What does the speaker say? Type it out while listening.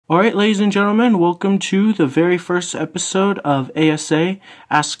Alright, ladies and gentlemen, welcome to the very first episode of A.S.A.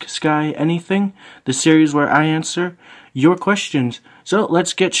 Ask Sky Anything, the series where I answer your questions. So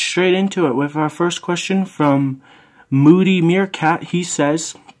let's get straight into it with our first question from Moody Meerkat. He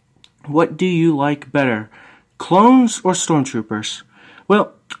says, what do you like better, clones or stormtroopers?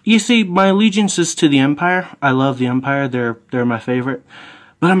 Well, you see, my allegiance is to the Empire. I love the Empire, they're my favorite.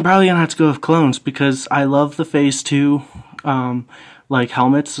 But I'm probably gonna have to go with clones because I love the Phase 2 like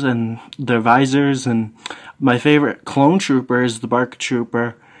helmets and their visors, and my favorite clone trooper is the Bark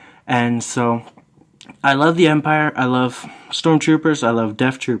Trooper. And so I love the Empire, I love stormtroopers, I love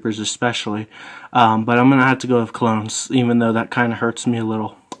Death Troopers especially, but I'm gonna have to go with clones, even though that kind of hurts me a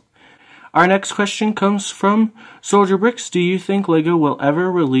little. Our next question comes from Soldier Bricks. Do you think LEGO will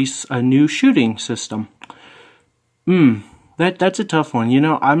ever release a new shooting system? That's a tough one. You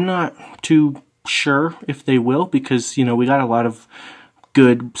know, I'm not too sure if they will, because, you know, we got a lot of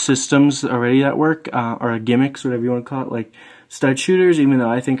good systems already that work, or gimmicks, whatever you want to call it, like stud shooters, even though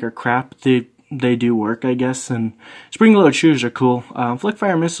I think are crap, they do work, I guess, and spring-loaded shooters are cool. Flick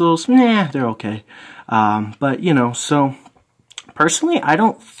fire missiles, nah, they're okay. But, you know, so, personally, I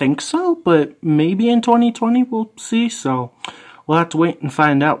don't think so, but maybe in 2020 we'll see, so we'll have to wait and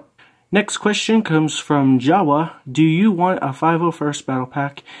find out. Next question comes from Jawa. Do you want a 501st Battle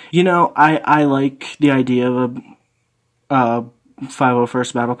Pack? You know, I like the idea of a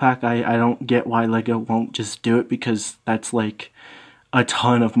 501st Battle Pack. I don't get why LEGO won't just do it, because that's like a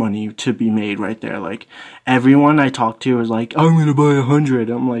ton of money to be made right there. Like, everyone I talk to is like, I'm gonna buy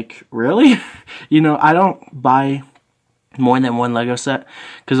 100. I'm like, really? You know, I don't buy more than one LEGO set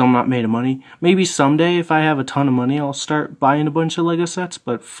because I'm not made of money. Maybe someday if I have a ton of money I'll start buying a bunch of LEGO sets,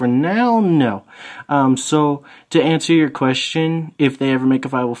 but for now, no. So to answer your question, if they ever make a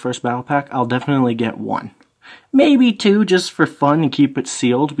 501st Battle Pack, I'll definitely get one. Maybe two, just for fun and keep it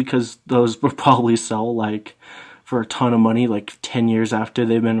sealed, because those will probably sell like for a ton of money like 10 years after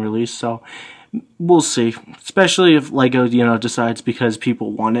they've been released, so we'll see. Especially if LEGO, you know, decides because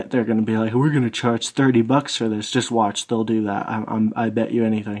people want it, they're gonna be like, we're gonna charge 30 bucks for this. Just watch, they'll do that. I bet you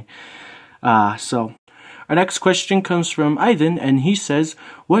anything. So our next question comes from Ivan, and he says,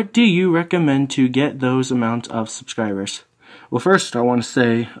 what do you recommend to get those amount of subscribers? Well, first I want to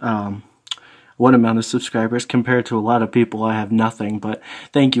say, what amount of subscribers? Compared to a lot of people, I have nothing, but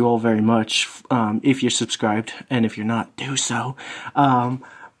thank you all very much if you're subscribed, and if you're not, do so.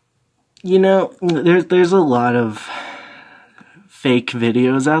 You know, there's a lot of fake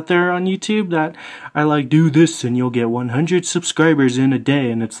videos out there on YouTube that are like, do this and you'll get 100 subscribers in a day,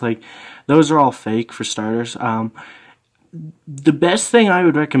 and it's like, those are all fake for starters. The best thing I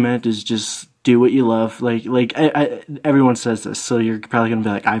would recommend is just do what you love. Like everyone says this, so you're probably gonna be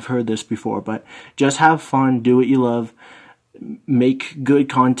like, I've heard this before, but just have fun, do what you love. Make good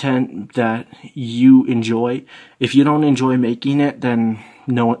content that you enjoy. If you don't enjoy making it, then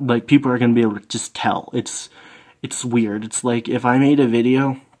no, like, people are gonna be able to just tell. It's weird. It's like if I made a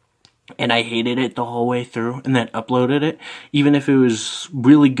video and I hated it the whole way through and then uploaded it, even if it was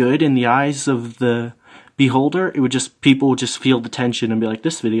really good in the eyes of the beholder, it would just, people would just feel the tension and be like,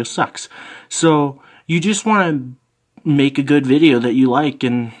 this video sucks. So you just want to make a good video that you like,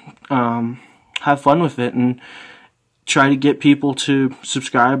 and have fun with it, and try to get people to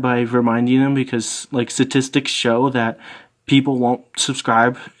subscribe by reminding them, because like statistics show that people won't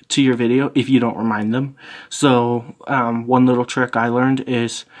subscribe to your video if you don't remind them. So one little trick I learned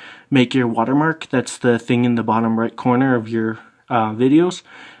is make your watermark, that's the thing in the bottom right corner of your videos,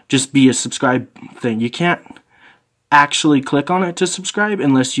 just be a subscribe thing. You can't actually click on it to subscribe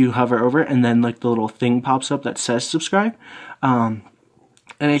unless you hover over it, and then like the little thing pops up that says subscribe. And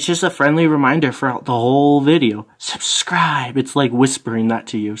it's just a friendly reminder for the whole video. Subscribe! It's like whispering that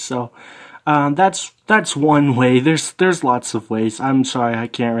to you. So that's one way. There's lots of ways. I'm sorry I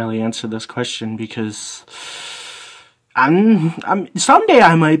can't really answer this question, because someday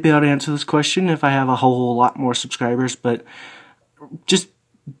I might be able to answer this question if I have a whole lot more subscribers, but just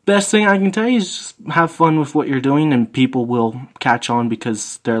best thing I can tell you is just have fun with what you're doing, and people will catch on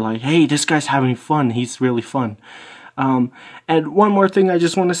because they're like, hey, this guy's having fun, he's really fun. And one more thing I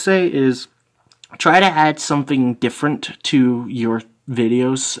just want to say is try to add something different to your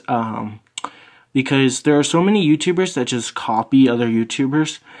videos, because there are so many YouTubers that just copy other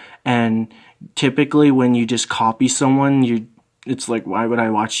YouTubers, and typically when you just copy someone, it's like, why would I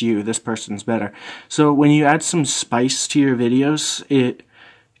watch you? This person's better. So when you add some spice to your videos, it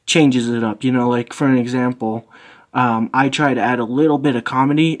changes it up. You know, like for an example, I try to add a little bit of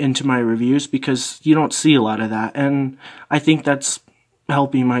comedy into my reviews, because you don't see a lot of that, and I think that's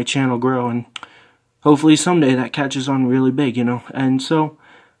helping my channel grow, and hopefully someday that catches on really big, you know. And so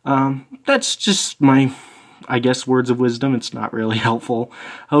That's just my, I guess, words of wisdom. It's not really helpful.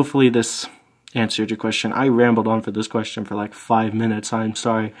 Hopefully this answered your question. I rambled on for this question for like 5 minutes. I'm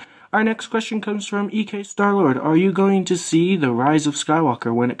sorry. Our next question comes from EK Starlord. Are you going to see The Rise of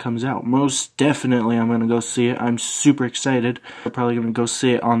Skywalker when it comes out? Most definitely I'm going to go see it. I'm super excited. I'm probably going to go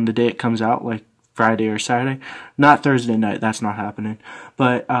see it on the day it comes out, like Friday or Saturday. Not Thursday night, that's not happening.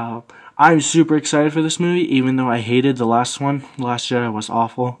 But I'm super excited for this movie, even though I hated the last one. The Last Jedi was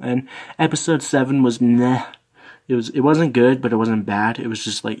awful. And Episode 7 was meh. It wasn't good, but it wasn't bad. It was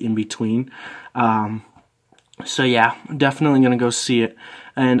just like in between. So yeah, definitely going to go see it.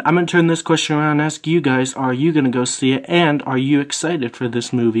 And I'm going to turn this question around and ask you guys, are you going to go see it? And are you excited for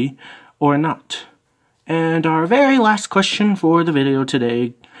this movie or not? And our very last question for the video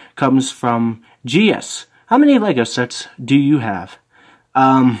today comes from GS. How many Lego sets do you have?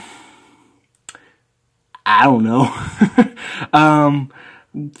 I don't know.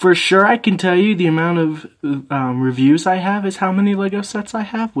 For sure I can tell you the amount of reviews I have is how many Lego sets I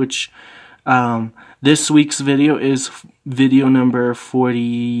have, which this week's video is video number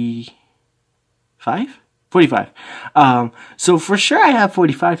 45? 45. So for sure I have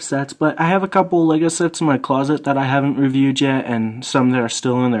 45 sets, but I have a couple Lego sets in my closet that I haven't reviewed yet, and some that are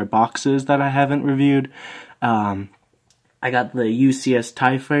still in their boxes that I haven't reviewed. I got the UCS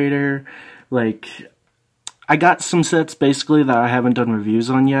TIE Fighter, like, I got some sets basically that I haven't done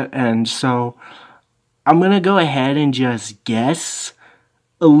reviews on yet, and so I'm gonna go ahead and just guess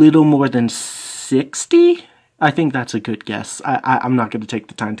a little more than 60? I think that's a good guess. I'm not going to take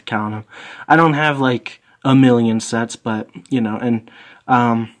the time to count them. I don't have like a million sets, but, you know, and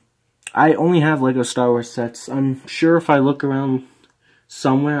I only have Lego Star Wars sets. I'm sure if I look around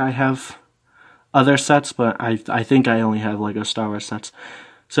somewhere I have other sets, but I think I only have Lego Star Wars sets.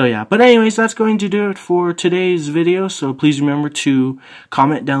 So yeah, but anyways, that's going to do it for today's video, so please remember to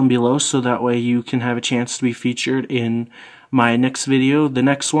comment down below so that way you can have a chance to be featured in my next video. The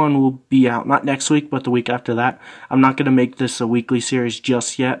next one will be out, not next week, but the week after that. I'm not going to make this a weekly series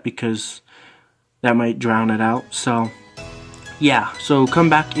just yet because that might drown it out, so yeah, so come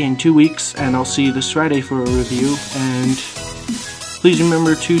back in 2 weeks and I'll see you this Friday for a review, and please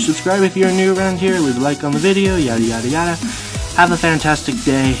remember to subscribe if you're new around here, leave a like on the video, yada yada yada. Have a fantastic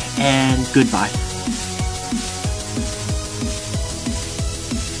day, and goodbye.